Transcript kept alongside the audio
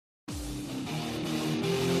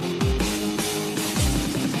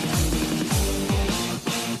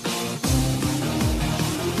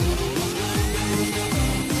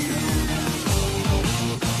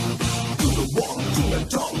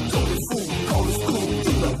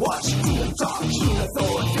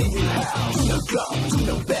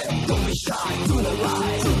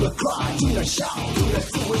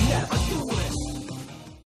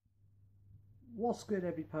What's good,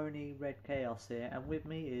 every pony? Red Chaos here, and with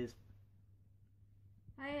me is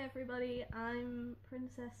Hi everybody, I'm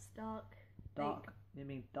Princess Dark. You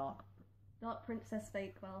mean Dark? Dark Princess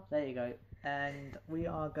Bakewell. There you go. And we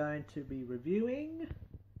are going to be reviewing.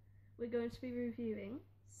 We're going to be reviewing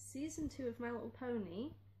Season 2 of My Little Pony,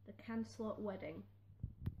 The Canterlot Wedding.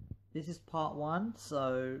 This is part 1,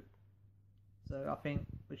 so I think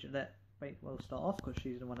we should let Bakewell start off because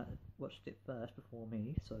she's the one that watched it first before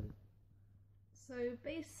me. So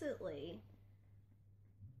basically,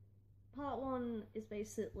 part 1 is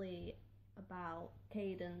basically about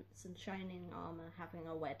Cadence and Shining Armor having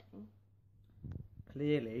a wedding.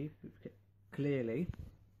 Clearly.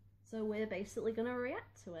 So we're basically going to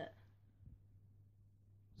react to it.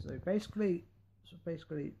 So basically,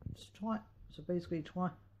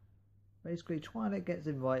 Twilight gets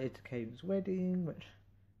invited to Caden's wedding, which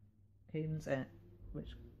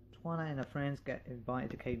Twilight and her friends get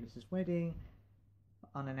invited to Cadence's wedding,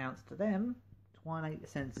 unannounced to them. Twilight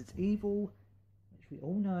senses evil,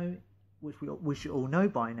 which we should all know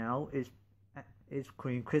by now is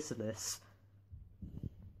Queen Chrysalis.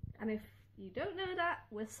 And if you don't know that,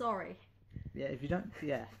 we're sorry. Yeah, if you don't,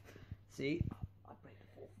 yeah. See, I break the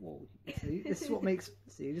fourth wall. See, this is what makes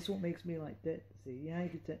me like that. See, now you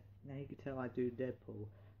can tell I do Deadpool.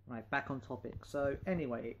 Right, back on topic. So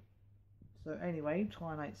anyway,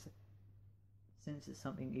 Twilight senses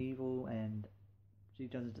something evil, and she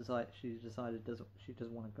doesn't want to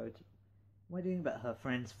go to the wedding, but her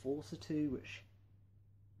friends force her to, which.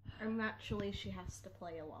 And naturally, she has to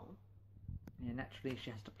play along. Yeah, naturally she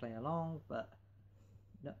has to play along, but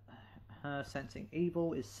her sensing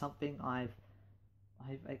evil is something I've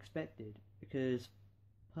expected, because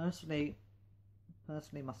personally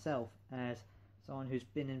myself, as someone who's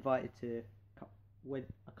been invited to a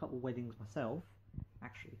couple weddings myself,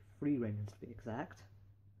 actually 3 weddings to be exact,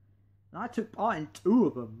 and I took part in 2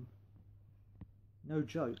 of them. No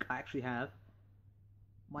joke, I actually have.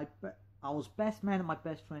 I was best man at my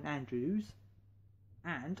best friend Andrew's,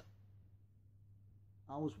 and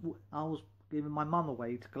I was giving my mum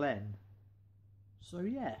away to Glenn. So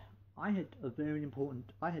yeah, I had 2 very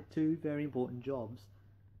important jobs.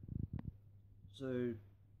 So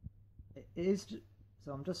it is.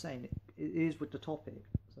 So I'm just saying it is with the topic.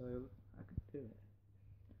 So I can do it.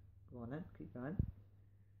 Go on then, keep going.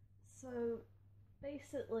 So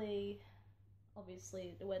basically,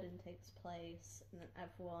 obviously the wedding takes place, and then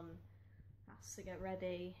everyone has to get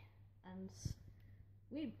ready, and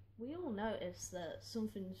we all notice that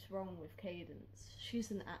something's wrong with Cadence. She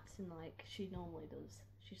isn't acting like she normally does.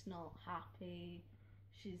 She's not happy.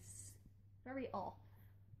 She's very off.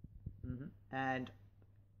 Mm-hmm. And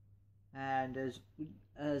as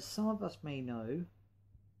some of us may know,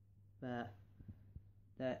 that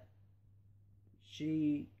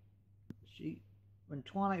she when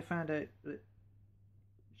Twilight found out that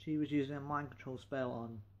she was using a mind control spell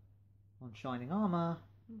on Shining Armor,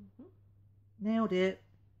 nailed it.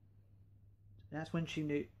 That's when she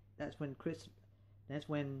knew. That's when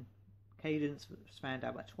Cadence was found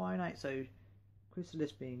out by Twilight. So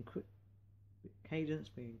Chrysalis being Cadence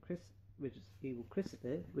being which is evil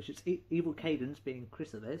Chrysalis, which is evil Cadence being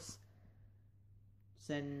Chrysalis,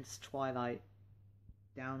 sends Twilight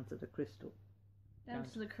down to the crystal. Down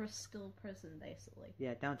to the crystal prison, basically.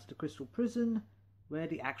 Yeah, down to the crystal prison, where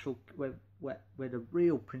the actual where the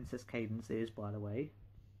real Princess Cadence is, by the way.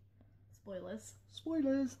 Spoilers.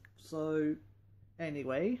 So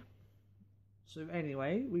anyway,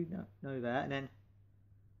 we know that, and then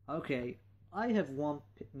okay, I have one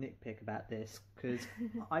nitpick about this, because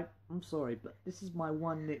I'm sorry, but this is my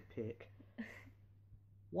one nitpick.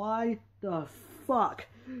 Why the fuck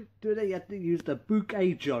do they have to use the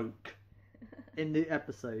bouquet joke in the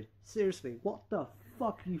episode? Seriously, what the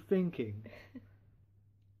fuck are you thinking?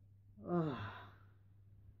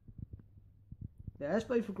 Yeah, let's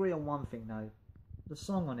both agree on one thing though. The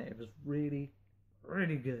song on it was really,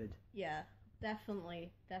 really good. Yeah,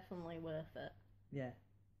 definitely worth it. Yeah.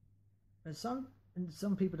 And some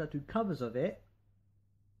people that do covers of it,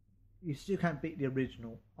 you still can't beat the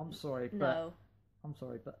original. I'm sorry, but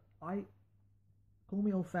I call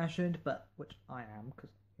me old-fashioned, but which I am,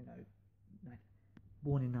 because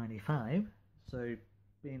born in '95. So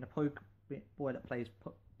being a boy that plays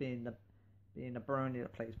being a brony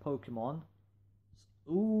that plays Pokemon.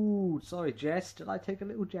 Ooh, sorry, Jess. Did I take a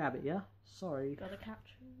little jab at you? Sorry. Gotta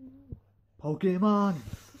catch Pokemon.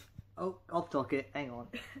 Oh, off topic. Hang on.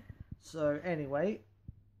 So anyway,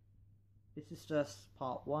 this is just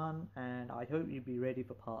part 1, and I hope you'll be ready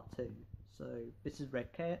for part 2. So this has been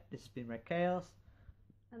Red Chaos.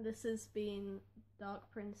 And this has been Dark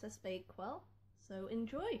Princess Bakewell, so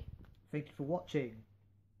enjoy! Thank you for watching.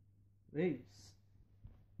 Peace.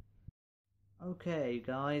 Okay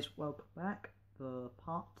guys, welcome back for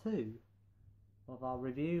part 2 of our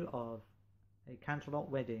review of a canterlot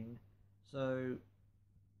wedding. So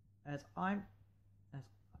as I'm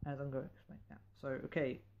going to explain now. So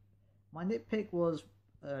okay, my nitpick was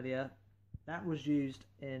earlier that was used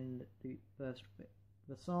in the first bit.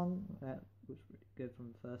 The song was really good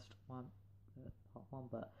from the first one, part 1,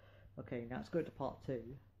 but okay, now let's go to part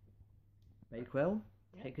 2. Bakewell,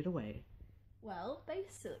 take it away. Well,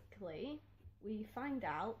 basically, we find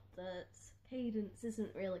out that Cadence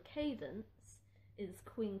isn't really Cadence, is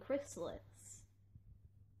Queen Chrysalis.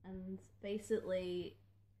 And basically,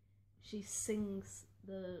 she sings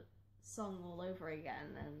the song all over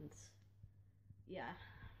again, and yeah.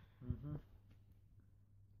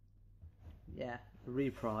 Yeah, a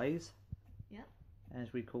reprise. Yep.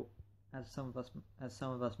 As some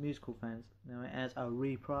of us musical fans know it as a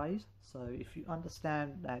reprise. So if you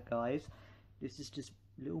understand that, guys, this is just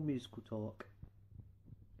little musical talk.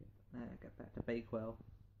 Get back to Bakewell.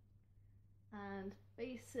 And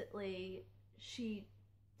basically, she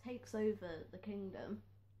takes over the kingdom,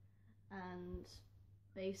 and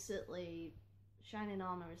basically, Shining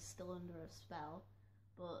Armor is still under a spell,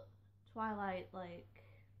 but Twilight,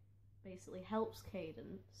 basically helps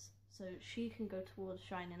Cadence so she can go towards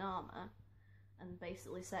Shining Armor and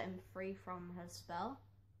basically set him free from her spell.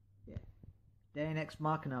 Yeah. Day next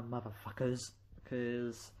Machina, motherfuckers,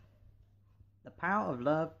 because the power of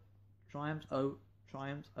love triumphs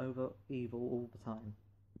over evil all the time.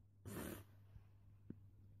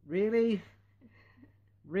 Really?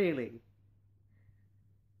 Really?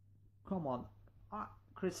 Come on.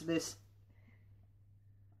 Chrysalis,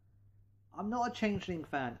 I'm not a Changeling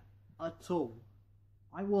fan at all.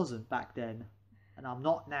 I wasn't back then, and I'm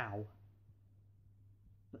not now.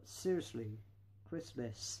 But seriously,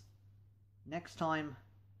 Chrysalis, next time,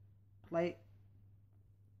 play...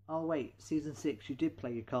 Oh wait, season 6, you did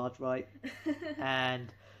play your cards right,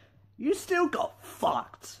 and you still got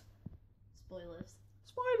fucked.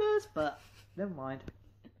 Spoilers, but never mind.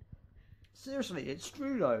 Seriously, it's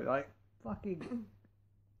true though. Fucking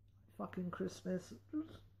Chrysalis,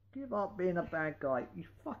 just give up being a bad guy. You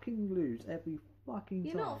fucking lose every fucking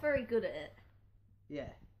time. You're not very good at it. Yeah.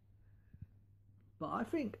 But I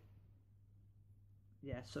think...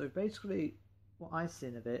 Yeah, so basically, what I've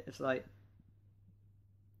seen of it is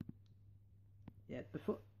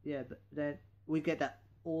then we get that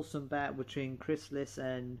awesome battle between Chrysalis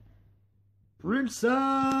and Princess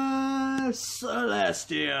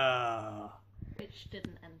Celestia. Which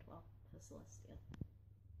didn't end well for Celestia.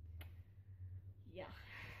 Yeah.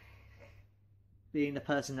 Being the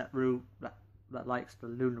person that likes the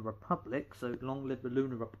Lunar Republic, so long live the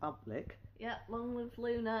Lunar Republic. Yeah, long live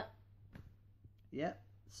Luna. Yeah,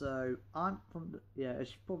 so I'm from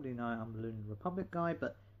as you probably know, I'm the Lunar Republic guy,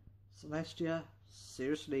 but Celestia,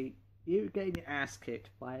 seriously, you're getting your ass kicked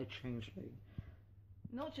by a changeling.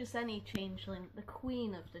 Not just any changeling, the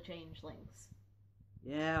queen of the changelings.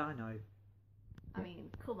 Yeah, I know. I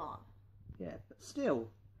mean, come on. Yeah, but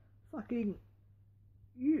still, fucking,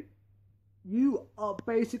 you are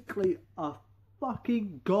basically a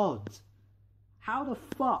fucking god. How the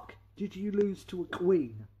fuck did you lose to a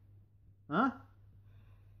queen? Huh?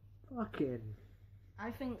 Fucking.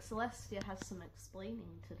 I think Celestia has some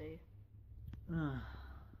explaining to do. Ah,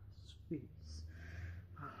 sweet.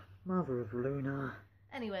 Mother of Luna.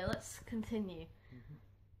 Anyway, let's continue.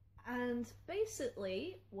 And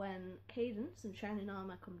basically, when Cadence and Shining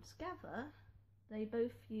Armor come together, they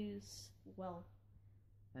both use, well...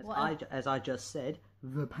 As I just said,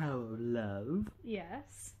 the power of love.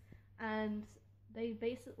 Yes. And they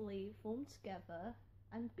basically form together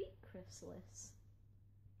and beat Chrysalis.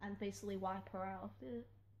 And basically wipe her out of the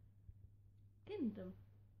kingdom.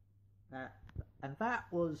 And that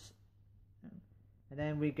was... And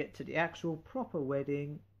then we get to the actual proper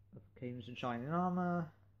wedding of Cadence and Shining Armor.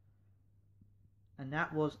 And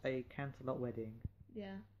that was a canterlot wedding.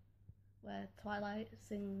 Yeah. Where Twilight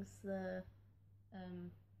sings the... I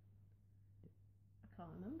can't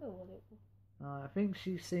remember what it was. I think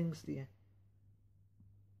she sings the...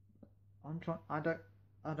 I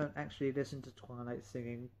don't actually listen to Twilight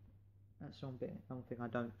singing. That's one thing I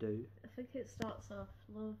don't do. I think it starts off,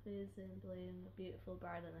 love is in bloom, a beautiful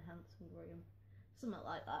bride and a handsome groom. Something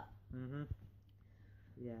like that.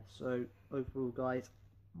 Yeah, so overall, guys,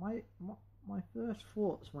 my first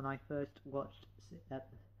thoughts when I first watched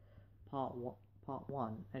part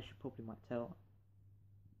one, as you probably might tell,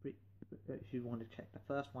 if you want to check the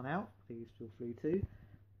first one out, please feel free to.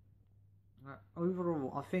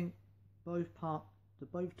 Overall, I think both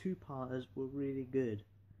two-parters were really good,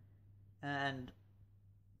 and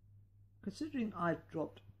considering I've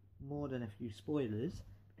dropped more than a few spoilers,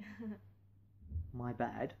 my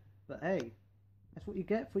bad. But hey, that's what you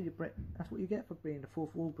get for that's what you get for being the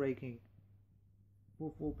fourth wall breaking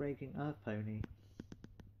Earth pony.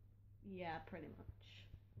 Yeah, pretty much.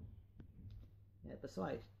 Yeah.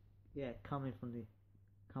 Besides, yeah, coming from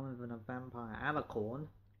a vampire alicorn.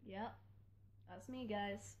 Yep, that's me,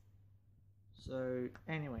 guys. So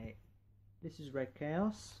anyway, this is Red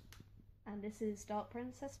Chaos. And this is Dark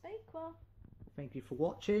Princess Bakewell. Thank you for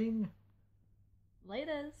watching.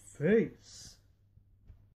 Laters. Peace.